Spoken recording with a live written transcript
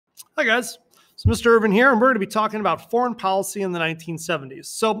Hi, guys. So Mr. Irvin here, and we're going to be talking about foreign policy in the 1970s.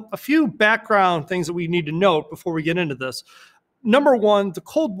 So a few background things that we need to note before we get into this. Number one, the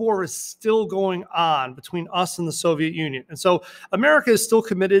Cold War is still going on between us and the Soviet Union. And so America is still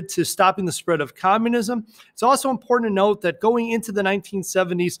committed to stopping the spread of communism. It's also important to note that going into the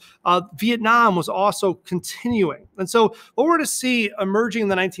 1970s, Vietnam was also continuing. And so what we're going to see emerging in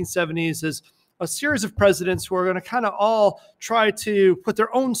the 1970s is a series of presidents who are going to kind of all try to put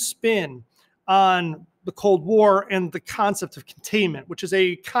their own spin on the Cold War and the concept of containment, which is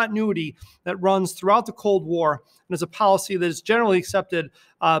a continuity that runs throughout the Cold War and is a policy that is generally accepted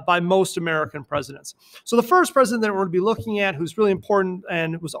by most American presidents. So the first president that we're going to be looking at, who's really important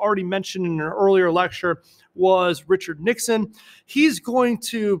and was already mentioned in an earlier lecture, was Richard Nixon. He's going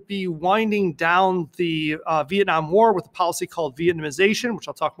to be winding down the Vietnam War with a policy called Vietnamization, which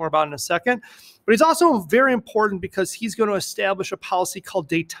I'll talk more about in a second. But he's also very important because he's going to establish a policy called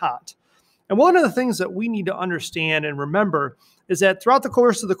Detente. And one of the things that we need to understand and remember is that throughout the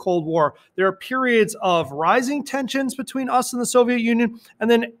course of the Cold War, there are periods of rising tensions between us and the Soviet Union,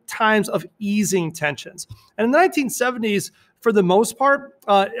 and then times of easing tensions. And in the 1970s, for the most part,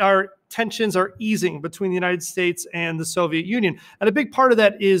 our tensions are easing between the United States and the Soviet Union. And a big part of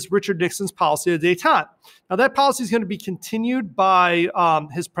that is Richard Nixon's policy of détente. Now, that policy is going to be continued by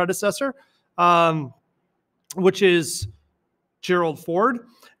his predecessor, which is Gerald Ford.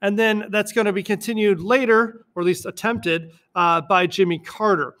 And then that's going to be continued later, or at least attempted, by Jimmy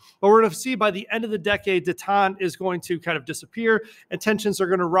Carter. But we're going to see by the end of the decade, détente is going to kind of disappear, and tensions are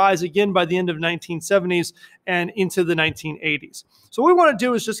going to rise again by the end of 1970s and into the 1980s. So what we want to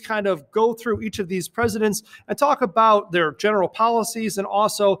do is just kind of go through each of these presidents and talk about their general policies and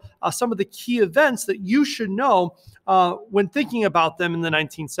also some of the key events that you should know when thinking about them in the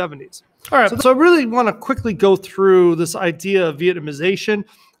 1970s. All right, so I really want to quickly go through this idea of Vietnamization,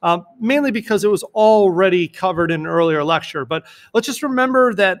 mainly because it was already covered in an earlier lecture. But let's just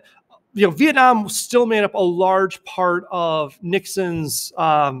remember that Vietnam still made up a large part of Nixon's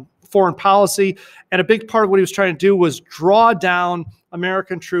foreign policy, and a big part of what he was trying to do was draw down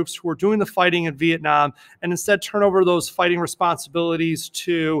American troops who were doing the fighting in Vietnam and instead turn over those fighting responsibilities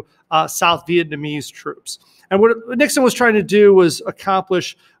to South Vietnamese troops. And what Nixon was trying to do was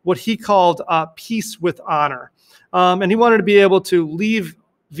accomplish what he called peace with honor. And he wanted to be able to leave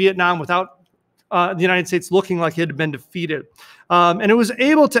Vietnam without the United States looking like it had been defeated. And it was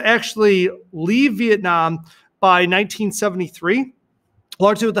able to actually leave Vietnam by 1973,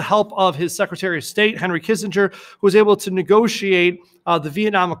 largely with the help of his Secretary of State, Henry Kissinger, who was able to negotiate the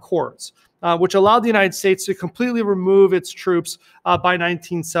Vietnam Accords, which allowed the United States to completely remove its troops by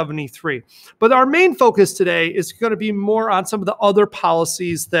 1973. But our main focus today is going to be more on some of the other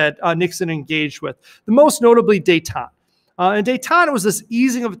policies that Nixon engaged with, the most notably détente. And détente was this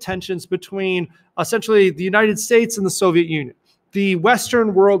easing of tensions between essentially the United States and the Soviet Union, the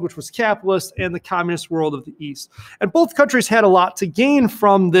Western world, which was capitalist, and the communist world of the East. And both countries had a lot to gain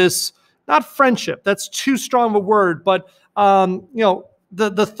from this, not friendship, that's too strong of a word, but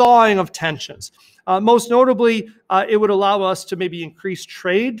the thawing of tensions. Most notably, it would allow us to maybe increase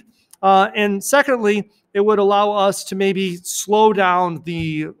trade. And secondly, it would allow us to maybe slow down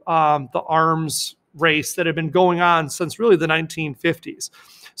the arms race that had been going on since really the 1950s.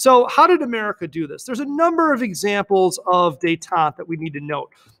 So how did America do this? There's a number of examples of détente that we need to note.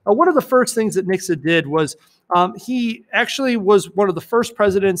 One of the first things that Nixon did was he actually was one of the first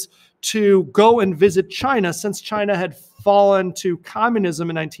presidents to go and visit China since China had fallen to communism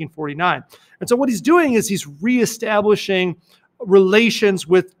in 1949. And so what he's doing is he's reestablishing relations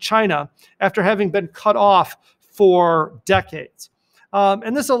with China after having been cut off for decades.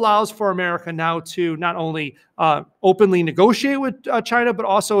 And this allows for America now to not only openly negotiate with China, but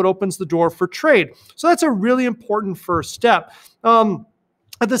also it opens the door for trade. So that's a really important first step.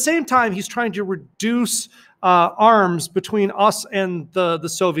 At the same time, he's trying to reduce arms between us and the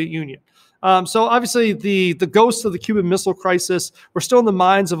Soviet Union. So obviously the ghosts of the Cuban Missile Crisis were still in the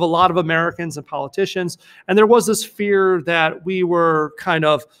minds of a lot of Americans and politicians. And there was this fear that we were kind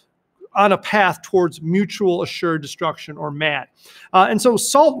of on a path towards mutual assured destruction, or MAD. And so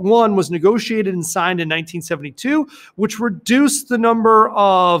SALT I was negotiated and signed in 1972, which reduced the number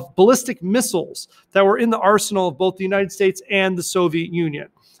of ballistic missiles that were in the arsenal of both the United States and the Soviet Union.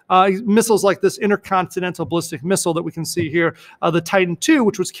 Missiles like this intercontinental ballistic missile that we can see here, the Titan II,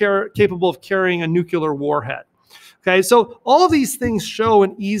 which was capable of carrying a nuclear warhead. Okay, so all of these things show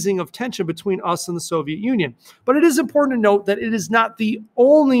an easing of tension between us and the Soviet Union. But it is important to note that it is not the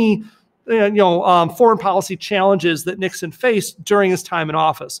only foreign policy challenges that Nixon faced during his time in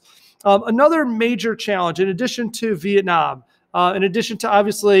office. Another major challenge, in addition to Vietnam, in addition to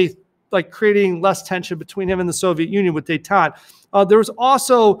obviously like creating less tension between him and the Soviet Union with Detente. There was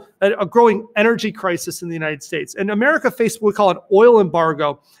also a growing energy crisis in the United States. And America faced what we call an oil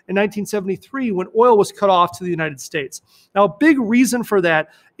embargo in 1973 when oil was cut off to the United States. Now, a big reason for that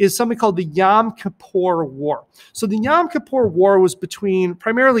is something called the Yom Kippur War. So the Yom Kippur War was between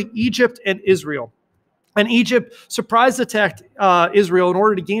primarily Egypt and Israel. And Egypt surprise attacked Israel in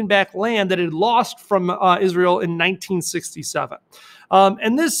order to gain back land that it had lost from Israel in 1967.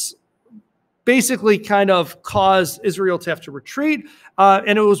 And this basically kind of caused Israel to have to retreat.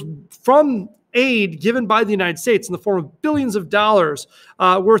 And it was from aid given by the United States in the form of billions of dollars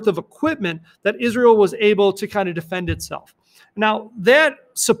worth of equipment that Israel was able to kind of defend itself. Now, that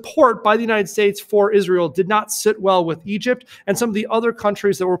support by the United States for Israel did not sit well with Egypt and some of the other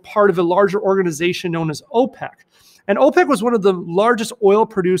countries that were part of a larger organization known as OPEC. And OPEC was one of the largest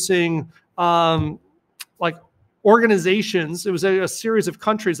oil-producing organizations. It was a series of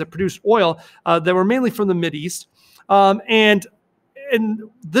countries that produced oil that were mainly from the Mideast. And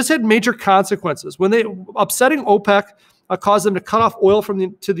this had major consequences. When they upsetting OPEC caused them to cut off oil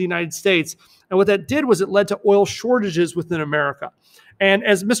to the United States. And what that did was it led to oil shortages within America. And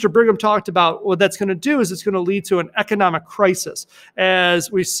as Mr. Brigham talked about, what that's going to do is it's going to lead to an economic crisis as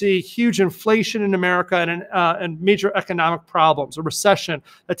we see huge inflation in America and major economic problems, a recession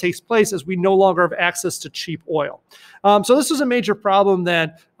that takes place as we no longer have access to cheap oil. So this was a major problem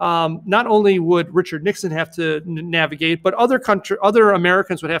that not only would Richard Nixon have to navigate, but other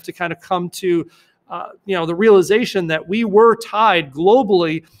Americans would have to kind of come to the realization that we were tied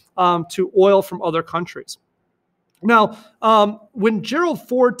globally to oil from other countries. Now, when Gerald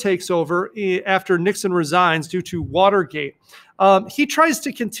Ford takes over after Nixon resigns due to Watergate, he tries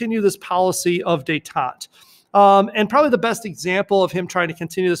to continue this policy of détente. And probably the best example of him trying to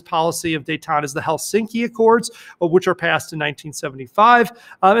continue this policy of détente is the Helsinki Accords, which are passed in 1975.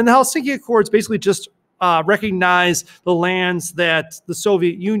 And the Helsinki Accords basically just recognize the lands that the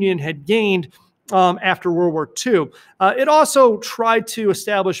Soviet Union had gained after World War II. It also tried to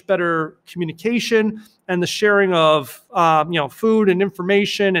establish better communication and the sharing of food and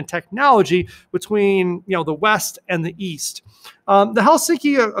information and technology between the West and the East. The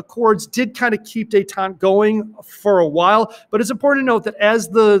Helsinki Accords did kind of keep détente going for a while, but it's important to note that as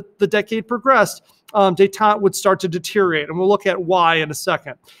the decade progressed, détente would start to deteriorate, and we'll look at why in a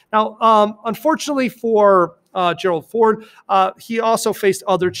second. Now, unfortunately for Gerald Ford, he also faced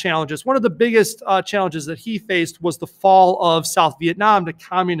other challenges. One of the biggest challenges that he faced was the fall of South Vietnam to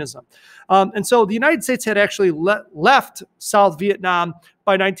communism. And so the United States had actually left South Vietnam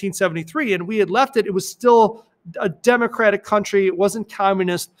by 1973, and we had left it. It was still a democratic country. It wasn't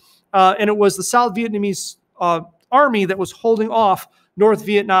communist, and it was the South Vietnamese army that was holding off North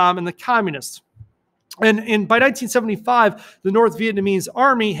Vietnam and the communists. And by 1975, the North Vietnamese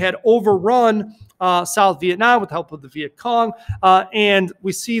army had overrun South Vietnam with the help of the Viet Cong, and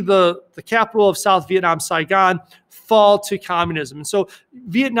we see the capital of South Vietnam, Saigon, fall to communism. And so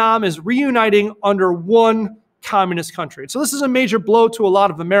Vietnam is reuniting under one communist country. So this is a major blow to a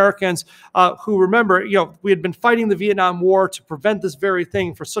lot of Americans who remember, we had been fighting the Vietnam War to prevent this very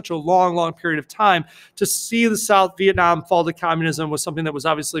thing for such a long, long period of time. To see the South Vietnam fall to communism was something that was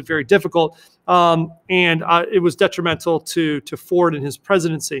obviously very difficult, and it was detrimental to Ford and his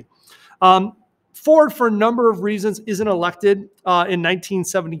presidency. Ford, for a number of reasons, isn't elected in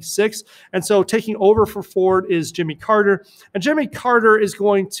 1976. And so taking over for Ford is Jimmy Carter. And Jimmy Carter is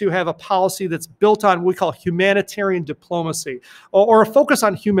going to have a policy that's built on what we call humanitarian diplomacy, or a focus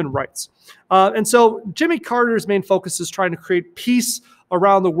on human rights. And so Jimmy Carter's main focus is trying to create peace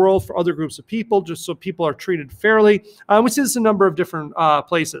around the world for other groups of people, just so people are treated fairly. We see this in a number of different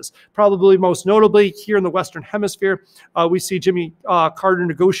places. Probably most notably here in the Western Hemisphere, we see Jimmy Carter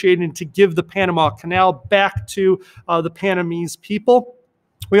negotiating to give the Panama Canal back to the Panamese people.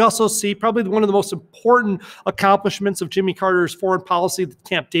 We also see probably one of the most important accomplishments of Jimmy Carter's foreign policy, the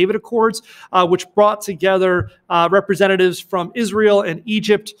Camp David Accords, which brought together representatives from Israel and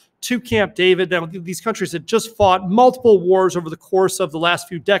Egypt to Camp David. Now, these countries had just fought multiple wars over the course of the last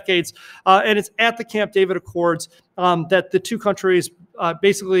few decades, and it's at the Camp David Accords that the two countries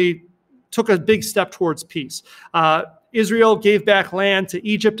basically took a big step towards peace. Israel gave back land to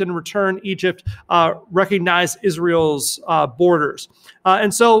Egypt, and in return, Egypt recognized Israel's borders.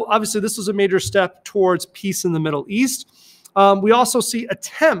 And so, obviously, this was a major step towards peace in the Middle East. We also see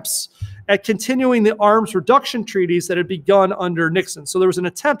attempts at continuing the arms reduction treaties that had begun under Nixon. So there was an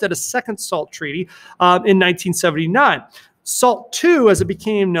attempt at a second SALT treaty in 1979. SALT II, as it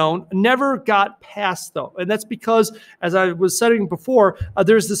became known, never got passed, though. And that's because, as I was saying before,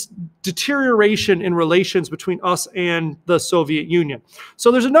 there's this deterioration in relations between us and the Soviet Union.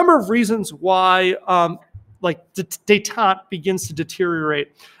 So there's a number of reasons why detente begins to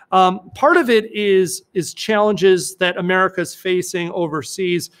deteriorate. Part of it is challenges that America is facing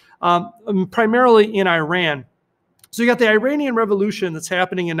overseas, primarily in Iran. So you got the Iranian Revolution that's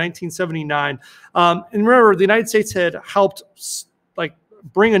happening in 1979. And remember, the United States had helped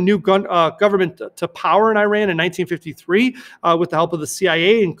bring a new government to power in Iran in 1953 with the help of the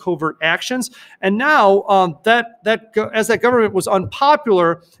CIA and covert actions. And now as that government was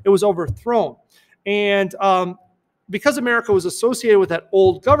unpopular, it was overthrown. And because America was associated with that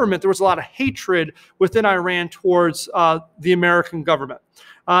old government, there was a lot of hatred within Iran towards the American government.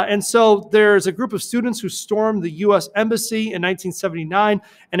 And so there's a group of students who stormed the U.S. Embassy in 1979.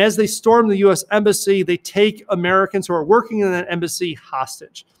 And as they storm the U.S. Embassy, they take Americans who are working in that embassy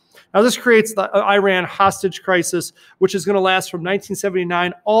hostage. Now, this creates the Iran hostage crisis, which is going to last from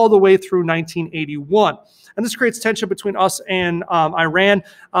 1979 all the way through 1981. And this creates tension between us and Iran.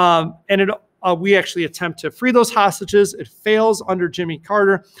 We actually attempt to free those hostages. It fails under Jimmy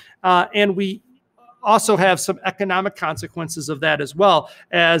Carter. And we also have some economic consequences of that as well,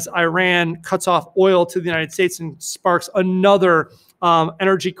 as Iran cuts off oil to the United States and sparks another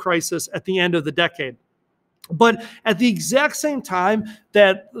energy crisis at the end of the decade. But at the exact same time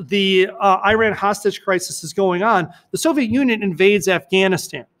that the Iran hostage crisis is going on, the Soviet Union invades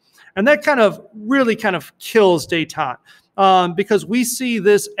Afghanistan. And that really kills detente, because we see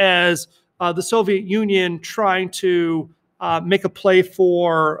this as the Soviet Union trying to make a play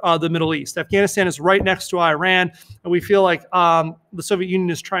for the Middle East. Afghanistan is right next to Iran, and we feel like the Soviet Union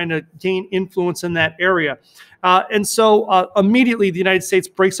is trying to gain influence in that area. And so immediately the United States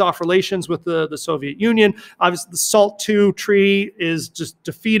breaks off relations with the Soviet Union. Obviously, the SALT II treaty is just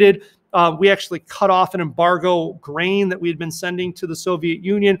defeated. We actually cut off an embargo grain that we had been sending to the Soviet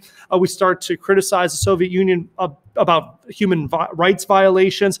Union. We start to criticize the Soviet Union about human rights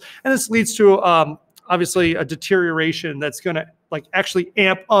violations. And this leads to obviously a deterioration that's going to actually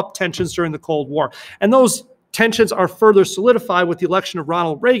amp up tensions during the Cold War. And those tensions are further solidified with the election of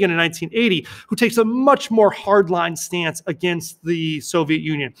Ronald Reagan in 1980, who takes a much more hardline stance against the Soviet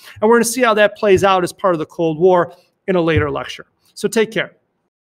Union. And we're going to see how that plays out as part of the Cold War in a later lecture. So take care.